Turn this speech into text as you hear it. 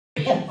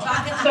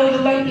So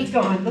the lump is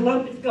gone. The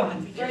lump is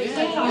gone.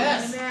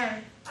 Yes.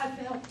 I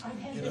felt I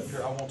had Get up this.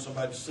 here. I want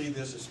somebody to see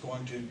this. It's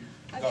going to,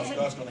 because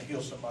God's going to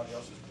heal somebody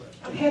else's breast.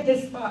 I've had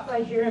this spot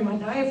right here in my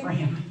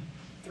diaphragm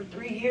for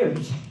 3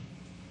 years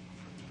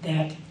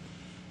that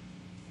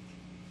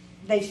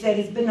they said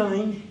is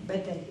benign,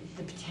 but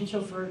the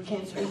potential for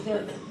cancer is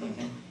there.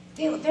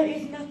 Phil, there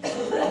is nothing.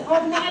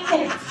 Oh,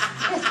 nothing.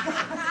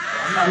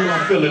 I'm not going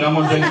to feel it. I'm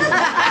going to take it.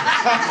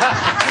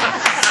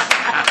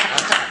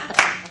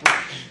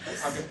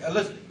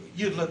 Okay,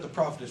 you'd let the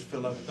prophetess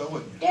fill up it, though,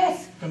 wouldn't you?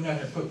 Yes. Come down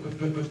here. Put.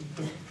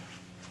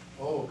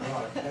 Oh,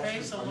 God.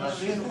 I'm not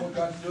seeing what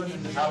God's doing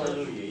in this.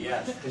 Hallelujah,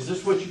 yes. Is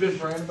this what you've been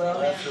praying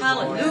about?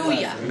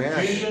 Hallelujah.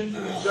 Vision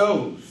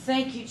goes.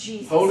 Thank you,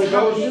 Jesus. Holy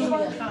Ghost.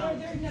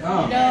 Hallelujah.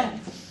 Come. No,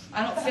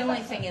 I don't feel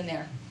anything in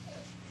there.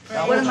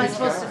 Now, What am I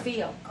supposed to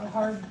feel?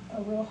 A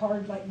real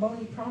hard, like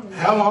bony prominence.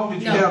 How long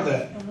did you have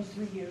that? Almost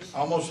 3 years.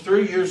 Almost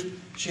 3 years.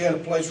 She had a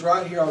place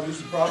right here. I'll use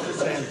the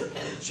prophetess hand.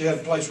 She had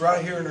a place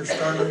right here in her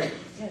sternum.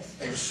 Yes.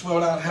 It was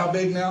swelled out. How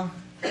big now?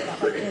 Like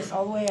this,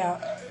 all the way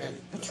out.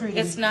 Protruding.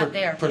 It's not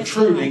there.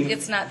 Protruding.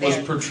 It's not Was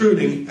there.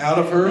 protruding out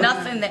of her.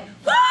 Nothing there.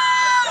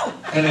 Woo!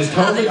 And it's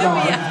totally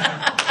gone.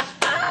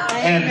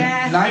 Hallelujah.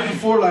 And night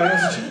before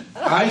last,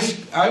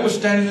 I was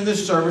standing in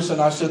this service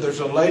and I said, there's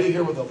a lady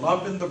here with a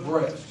lump in the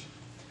breast.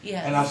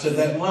 Yes. And I said,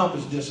 that lump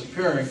is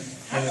disappearing.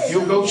 And if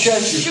you'll go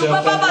check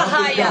yourself, that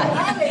lump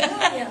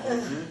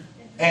is gone.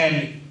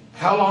 And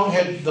how long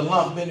had the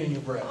lump been in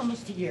your breast?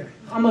 Almost a year.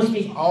 Almost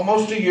a year.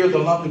 Almost a year the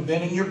lump had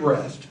been in your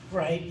breast.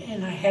 Right,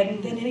 and I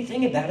hadn't done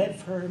anything about it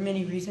for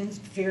many reasons,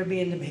 fear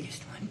being the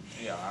biggest one.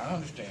 Yeah, I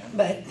understand.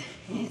 But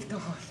it's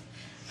gone.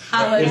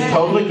 It's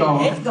totally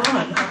gone. It's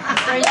gone.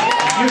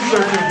 You're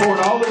searching for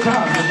it all the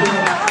time.